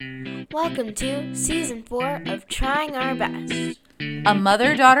Welcome to Season 4 of Trying Our Best, a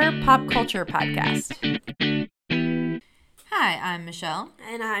mother-daughter pop culture podcast. Hi, I'm Michelle.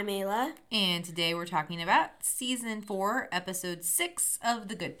 And I'm Ayla. And today we're talking about Season 4, Episode 6 of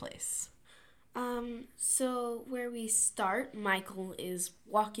The Good Place. So where we start, Michael is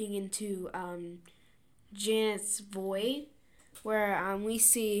walking into Janet's void, where we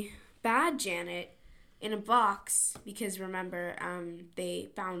see bad Janet in a box because remember, they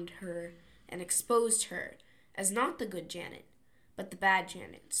found her and exposed her as not the good Janet, but the bad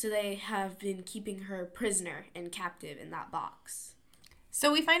Janet. So they have been keeping her prisoner and captive in that box.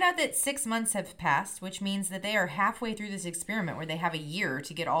 So we find out that 6 months have passed, which means that they are halfway through this experiment where they have a year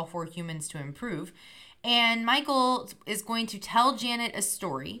to get all 4 humans to improve. And Michael is going to tell Janet a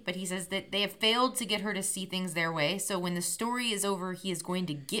story, but he says that they have failed to get her to see things their way. So when the story is over, he is going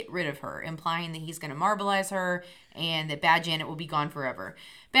to get rid of her, implying that he's going to marbleize her and that Bad Janet will be gone forever.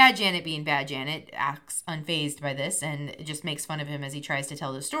 Bad Janet, being Bad Janet, acts unfazed by this and just makes fun of him as he tries to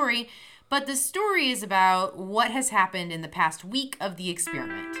tell the story. But the story is about what has happened in the past week of the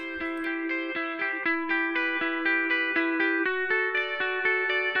experiment.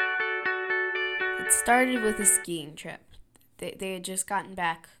 It started with a skiing trip. They had just gotten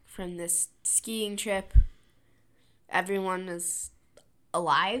back from this skiing trip. Everyone was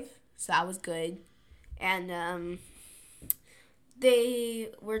alive, so that was good. And they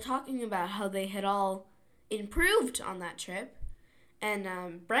were talking about how they had all improved on that trip.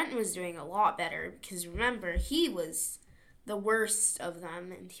 And Brent was doing a lot better because remember, he was the worst of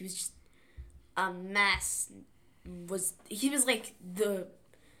them and he was just a mess. He was like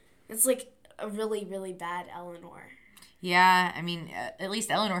it's like a really, really bad Eleanor. Yeah, I mean, at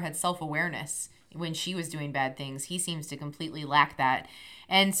least Eleanor had self-awareness when she was doing bad things. He seems to completely lack that.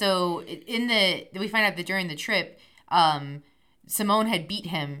 And so we find out that during the trip, Simone had beat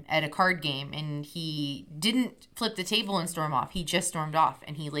him at a card game and he didn't flip the table and storm off. He just stormed off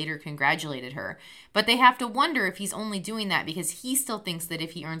and he later congratulated her. But they have to wonder if he's only doing that because he still thinks that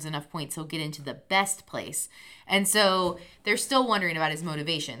if he earns enough points, he'll get into the best place. And so they're still wondering about his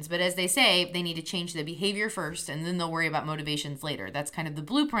motivations. But as they say, they need to change the behavior first and then they'll worry about motivations later. That's kind of the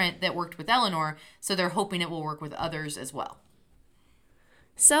blueprint that worked with Eleanor. So they're hoping it will work with others as well.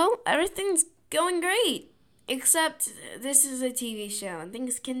 So everything's going great. Except this is a TV show, and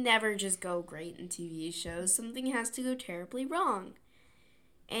things can never just go great in TV shows. Something has to go terribly wrong.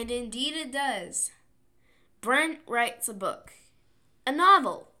 And indeed it does. Brent writes a book. A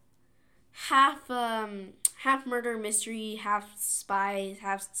novel. Half murder mystery, half spy,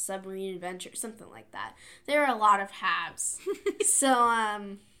 half submarine adventure, something like that. There are a lot of halves. So,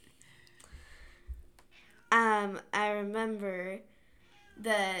 I remember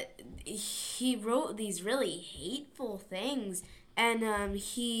that he wrote these really hateful things and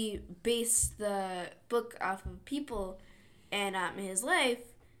he based the book off of people and his life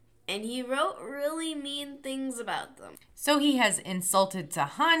and he wrote really mean things about them. So he has insulted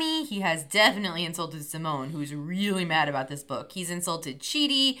Tahani. He has definitely insulted Simone, who's really mad about this book. He's insulted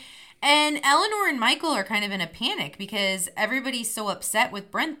Chidi. And Eleanor and Michael are kind of in a panic because everybody's so upset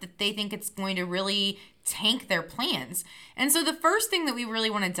with Brent that they think it's going to really tank their plans. And so the first thing that we really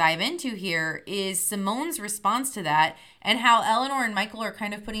want to dive into here is Simone's response to that and how Eleanor and Michael are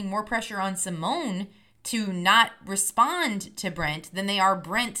kind of putting more pressure on Simone to not respond to Brent than they are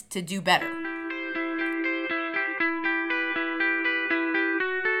Brent to do better.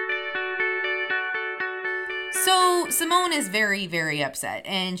 So Simone is very, very upset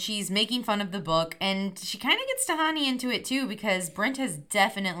and she's making fun of the book and she kind of gets Tahani into it too because Brent has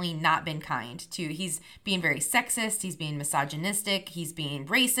definitely not been kind to. He's being very sexist, he's being misogynistic, he's being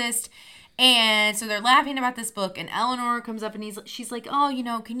racist. And so they're laughing about this book and Eleanor comes up and she's like,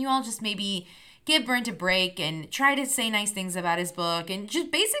 oh, can you all just maybe give Brent a break and try to say nice things about his book and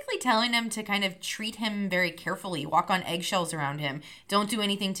just basically telling him to kind of treat him very carefully, walk on eggshells around him, don't do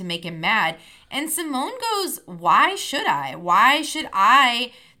anything to make him mad. And Simone goes, why should I? Why should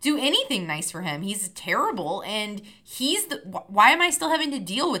I do anything nice for him? He's terrible and why am I still having to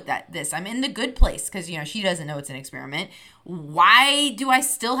deal with this? I'm in the good place because, she doesn't know it's an experiment. Why do I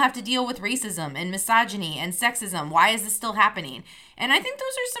still have to deal with racism and misogyny and sexism? Why is this still happening? And I think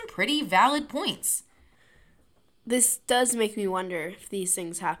those are some pretty valid points. This does make me wonder if these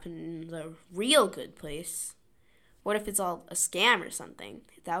things happen in the real good place. What if it's all a scam or something?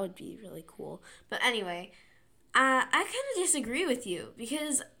 That would be really cool. But anyway, I kind of disagree with you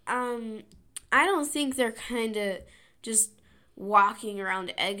because I don't think they're kind of just walking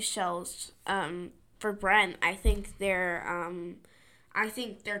around eggshells for Brent. I think they're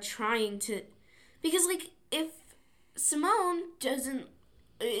trying to, because like if Simone doesn't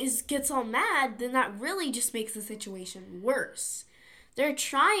gets all mad, then that really just makes the situation worse. They're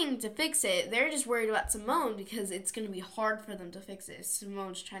trying to fix it. They're just worried about Simone because it's going to be hard for them to fix it if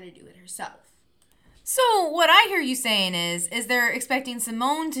Simone's trying to do it herself. So what I hear you saying is they're expecting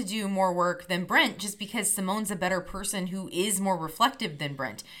Simone to do more work than Brent just because Simone's a better person who is more reflective than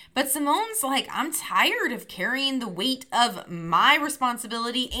Brent. But Simone's like, I'm tired of carrying the weight of my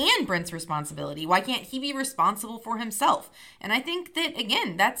responsibility and Brent's responsibility. Why can't he be responsible for himself? And I think that,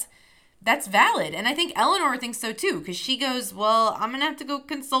 again, that's valid. And I think Eleanor thinks so too, because she goes, well, I'm going to have to go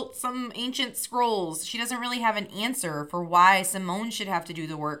consult some ancient scrolls. She doesn't really have an answer for why Simone should have to do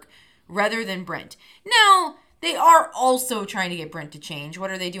the work rather than Brent. Now, they are also trying to get Brent to change. What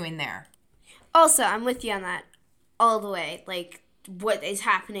are they doing there? Also, I'm with you on that all the way. Like, what is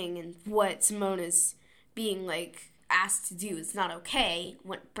happening and what Simone is being, like, asked to do is not okay.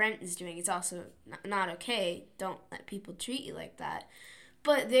 What Brent is doing is also not okay. Don't let people treat you like that.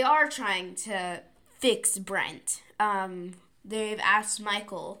 But they are trying to fix Brent. They've asked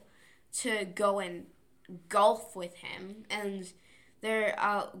Michael to go and golf with him, and they're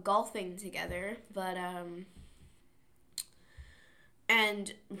out golfing together, but,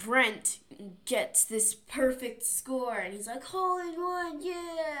 and Brent gets this perfect score, and he's like, hole in one,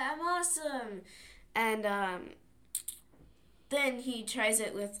 yeah, I'm awesome, and, then he tries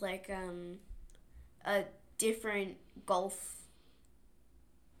it with, like, a different golf,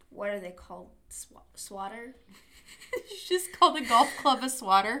 what are they called, swatter? You just call the golf club a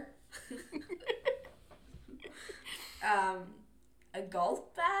swatter? A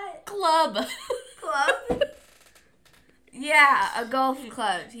golf bat? Club. Club? Yeah, a golf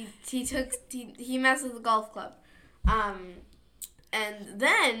club. He messed with the golf club. And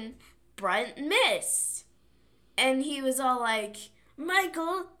then Brent missed. And he was all like,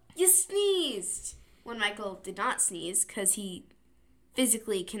 Michael, you sneezed. When Michael did not sneeze, because he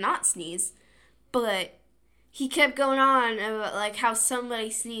physically cannot sneeze. But he kept going on about, like, how somebody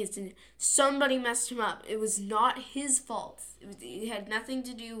sneezed and somebody messed him up. It was not his fault. It had nothing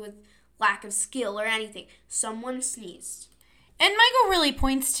to do with lack of skill or anything. Someone sneezed. And Michael really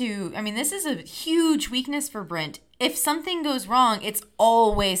points to, I mean, this is a huge weakness for Brent. If something goes wrong, it's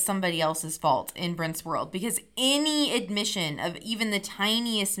always somebody else's fault in Brent's world, because any admission of even the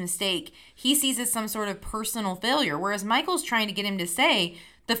tiniest mistake, he sees as some sort of personal failure, whereas Michael's trying to get him to say,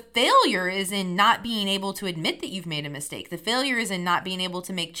 the failure is in not being able to admit that you've made a mistake. The failure is in not being able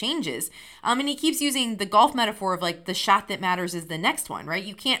to make changes. And he keeps using the golf metaphor of, like, the shot that matters is the next one, right?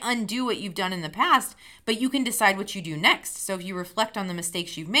 You can't undo what you've done in the past, but you can decide what you do next. So if you reflect on the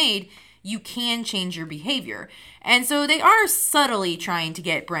mistakes you've made, you can change your behavior. And so they are subtly trying to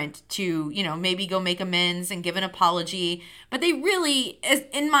get Brent to, maybe go make amends and give an apology. But they really,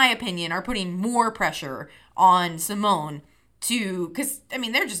 in my opinion, are putting more pressure on Simone because,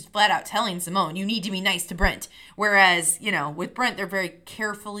 they're just flat out telling Simone, you need to be nice to Brent. Whereas, with Brent, they're very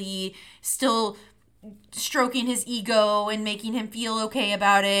carefully still stroking his ego and making him feel okay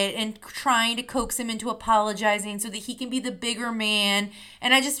about it and trying to coax him into apologizing so that he can be the bigger man.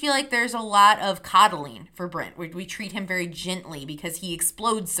 And I just feel like there's a lot of coddling for Brent. We treat him very gently because he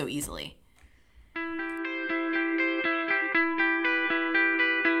explodes so easily.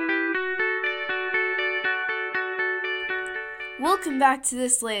 We'll come back to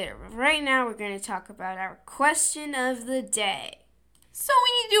this later, but right now we're going to talk about our question of the day. So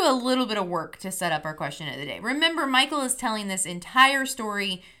we need to do a little bit of work to set up our question of the day. Remember, Michael is telling this entire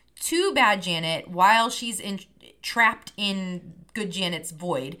story to Bad Janet while she's trapped in Good Janet's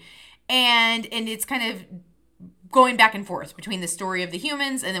void. And it's kind of going back and forth between the story of the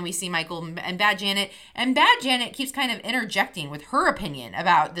humans, and then we see Michael and Bad Janet. And Bad Janet keeps kind of interjecting with her opinion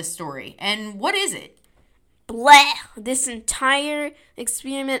about this story. And what is it? Blech! This entire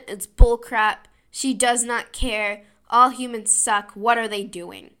experiment is bullcrap. She does not care. All humans suck. What are they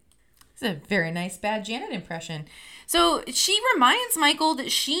doing? It's a very nice Bad Janet impression. So she reminds Michael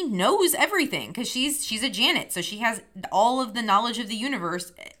that she knows everything because she's a Janet. So she has all of the knowledge of the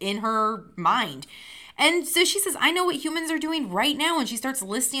universe in her mind. And so she says, I know what humans are doing right now. And she starts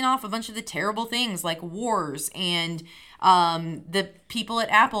listing off a bunch of the terrible things like wars and the people at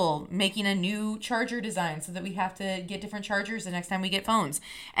Apple making a new charger design so that we have to get different chargers the next time we get phones.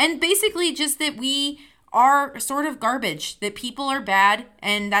 And basically just that we are sort of garbage, that people are bad,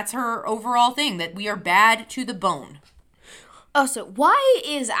 and that's her overall thing, that we are bad to the bone. Also, why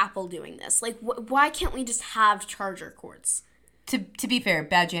is Apple doing this? Like, why can't we just have charger cords? To be fair,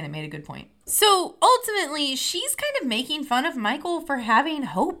 Bad Janet made a good point. So ultimately, she's kind of making fun of Michael for having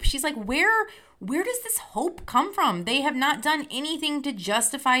hope. She's like, where does this hope come from? They have not done anything to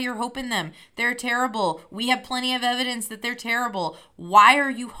justify your hope in them. They're terrible. We have plenty of evidence that they're terrible. Why are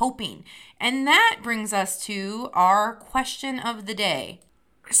you hoping? And that brings us to our question of the day.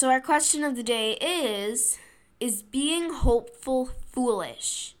 So our question of the day is being hopeful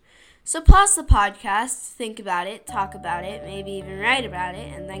foolish? So pause the podcast, think about it, talk about it, maybe even write about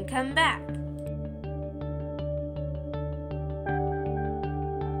it, and then come back.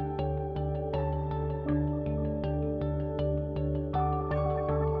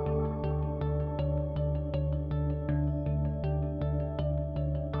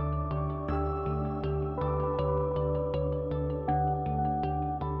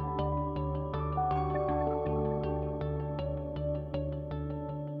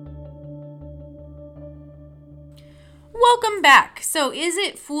 Welcome back. So, is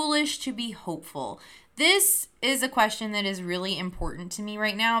it foolish to be hopeful? This is a question that is really important to me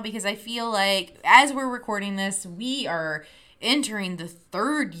right now because I feel like as we're recording this, we are entering the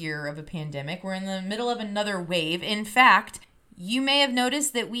third year of a pandemic. We're in the middle of another wave. In fact, you may have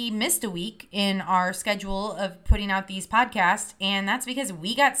noticed that we missed a week in our schedule of putting out these podcasts, and that's because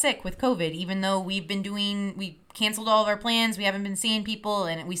we got sick with COVID, even though we canceled all of our plans, we haven't been seeing people,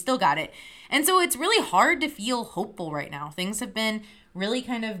 and we still got it. And so it's really hard to feel hopeful right now. Things have been really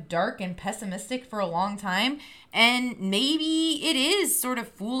kind of dark and pessimistic for a long time, and maybe it is sort of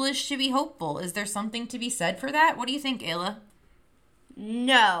foolish to be hopeful. Is there something to be said for that? What do you think, Ayla?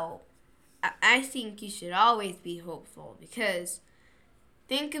 No. I think you should always be hopeful because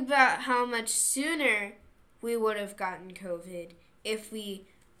think about how much sooner we would have gotten COVID if we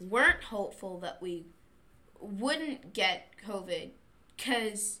weren't hopeful that we wouldn't get COVID.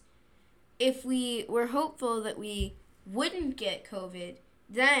 Because if we were hopeful that we wouldn't get COVID,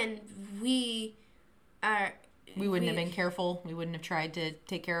 then we wouldn't have been careful. We wouldn't have tried to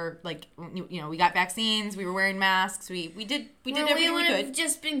take care of, we got vaccines, we were wearing masks, we did everything we would could. have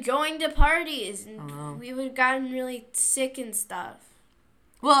just been going to parties and we would have gotten really sick and stuff.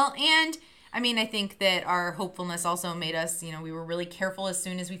 Well, and I think that our hopefulness also made us, we were really careful as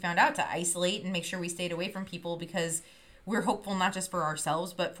soon as we found out to isolate and make sure we stayed away from people because we're hopeful not just for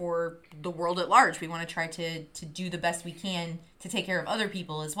ourselves, but for the world at large. We want to try to do the best we can to take care of other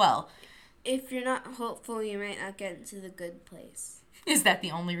people as well. If you're not hopeful, you might not get into the good place. Is that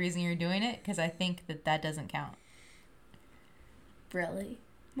the only reason you're doing it? Because I think that doesn't count. Really,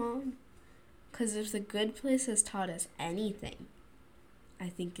 Mom? Because if the good place has taught us anything, I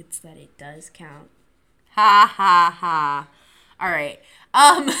think it's that it does count. Ha ha ha. All right.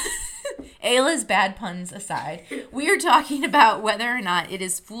 Ayla's bad puns aside, we are talking about whether or not it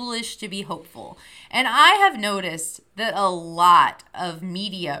is foolish to be hopeful. And I have noticed that a lot of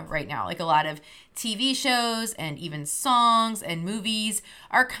media right now, like a lot of TV shows and even songs and movies,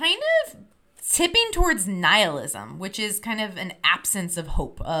 are kind of tipping towards nihilism, which is kind of an absence of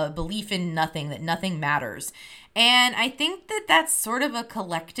hope, a belief in nothing, that nothing matters. And I think that that's sort of a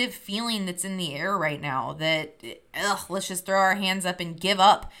collective feeling that's in the air right now that, let's just throw our hands up and give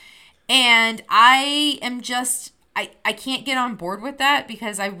up. And I can't get on board with that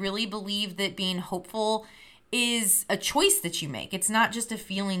because I really believe that being hopeful is a choice that you make. It's not just a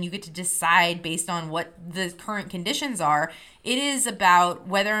feeling you get to decide based on what the current conditions are. It is about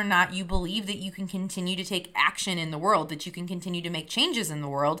whether or not you believe that you can continue to take action in the world, that you can continue to make changes in the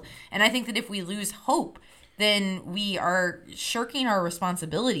world. And I think that if we lose hope, then we are shirking our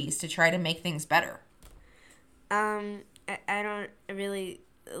responsibilities to try to make things better. I don't really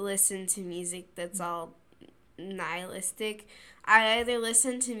listen to music that's all nihilistic. I either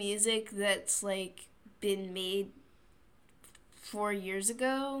listen to music that's been made 4 years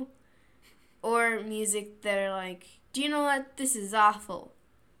ago, or music that are do you know what, this is awful,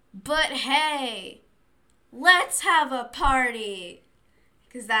 but hey, let's have a party.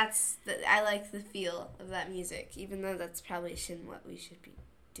 Because I like the feel of that music, even though that's probably what we should be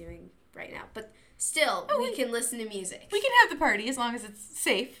doing right now. But still, we can listen to music. We can have the party as long as it's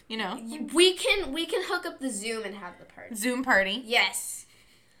safe, We can hook up the Zoom and have the party. Zoom party. Yes.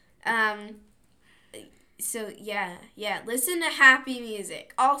 So yeah, listen to happy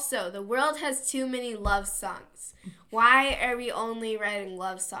music. Also, the world has too many love songs. Why are we only writing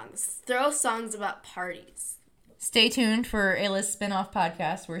love songs? Throw songs about parties. Stay tuned for Ayla's spin-off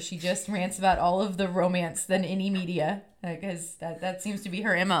podcast where she just rants about all of the romance than any media, because that seems to be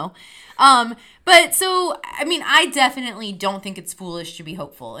her MO. But so, I definitely don't think it's foolish to be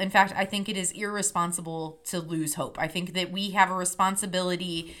hopeful. In fact, I think it is irresponsible to lose hope. I think that we have a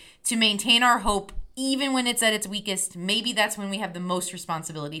responsibility to maintain our hope even when it's at its weakest, maybe that's when we have the most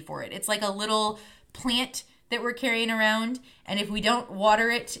responsibility for it. It's like a little plant that we're carrying around, and if we don't water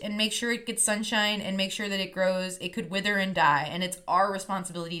it and make sure it gets sunshine and make sure that it grows, it could wither and die, and it's our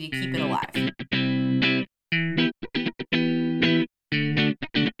responsibility to keep it alive.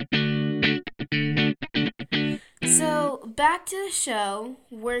 So back to the show,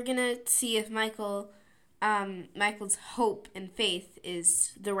 we're gonna see if Michael's hope and faith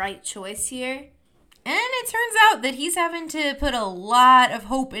is the right choice here. And it turns out that he's having to put a lot of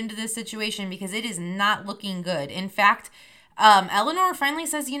hope into this situation because it is not looking good. In fact, Eleanor finally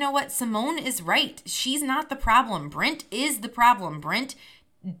says, you know what, Simone is right. She's not the problem. Brent is the problem. Brent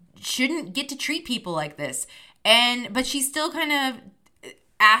shouldn't get to treat people like this. But she still kind of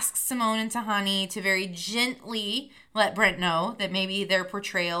asks Simone and Tahani to very gently let Brent know that maybe his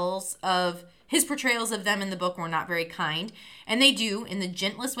portrayals of them in the book were not very kind. And they do in the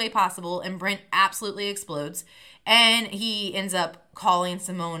gentlest way possible. And Brent absolutely explodes. And he ends up calling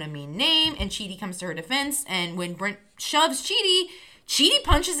Simone a mean name. And Chidi comes to her defense. And when Brent shoves Chidi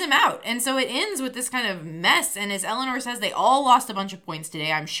punches him out. And so it ends with this kind of mess. And as Eleanor says, they all lost a bunch of points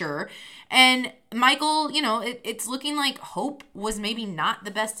today, I'm sure. And Michael, it's looking like hope was maybe not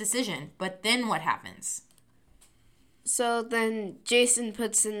the best decision. But then what happens? So then Jason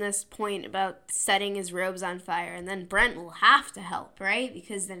puts in this point about setting his robes on fire, and then Brent will have to help, right?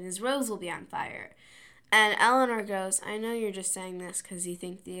 Because then his robes will be on fire. And Eleanor goes, I know you're just saying this because you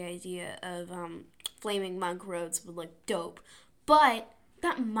think the idea of flaming monk robes would look dope, but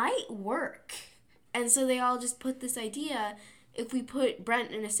that might work. And so they all just put this idea, if we put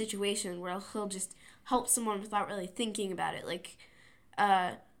Brent in a situation where he'll just help someone without really thinking about it. Like,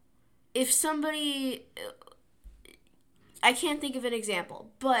 if somebody... I can't think of an example,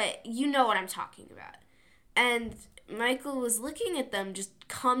 but you know what I'm talking about. And Michael was looking at them just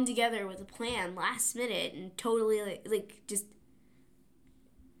come together with a plan last minute and totally like just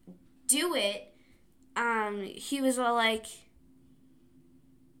do it. He was all like,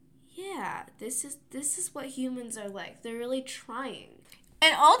 yeah, this is what humans are like. They're really trying.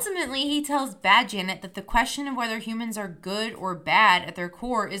 And ultimately, he tells Bad Janet that the question of whether humans are good or bad at their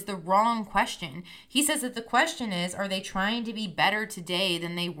core is the wrong question. He says that the question is, are they trying to be better today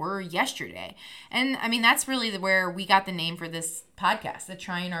than they were yesterday? And, I mean, that's really where we got the name for this podcast, the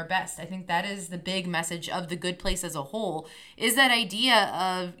Trying Our Best. I think that is the big message of The Good Place as a whole, is that idea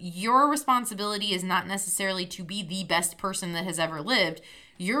of your responsibility is not necessarily to be the best person that has ever lived.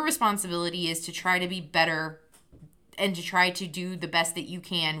 Your responsibility is to try to be better and to try to do the best that you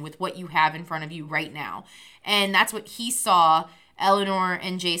can with what you have in front of you right now. And that's what he saw Eleanor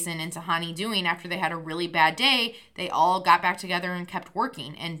and Jason and Tahani doing after they had a really bad day. They all got back together and kept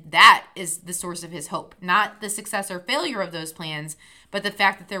working. And that is the source of his hope. Not the success or failure of those plans, but the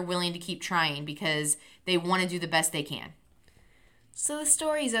fact that they're willing to keep trying because they want to do the best they can. So the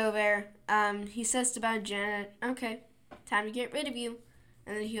story's over. He says to Bad Janet, okay, time to get rid of you.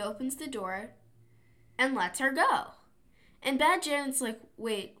 And then he opens the door and lets her go. And Bad Janet's like,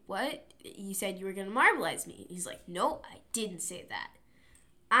 wait, what? You said you were going to Marbleize me. He's like, no, I didn't say that.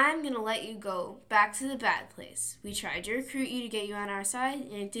 I'm going to let you go back to the bad place. We tried to recruit you to get you on our side,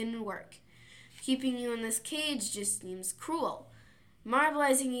 and it didn't work. Keeping you in this cage just seems cruel.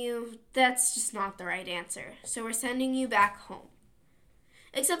 Marbleizing you, that's just not the right answer. So we're sending you back home.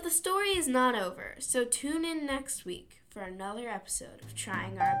 Except the story is not over, so tune in next week for another episode of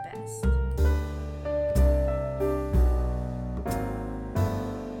Trying Our Best.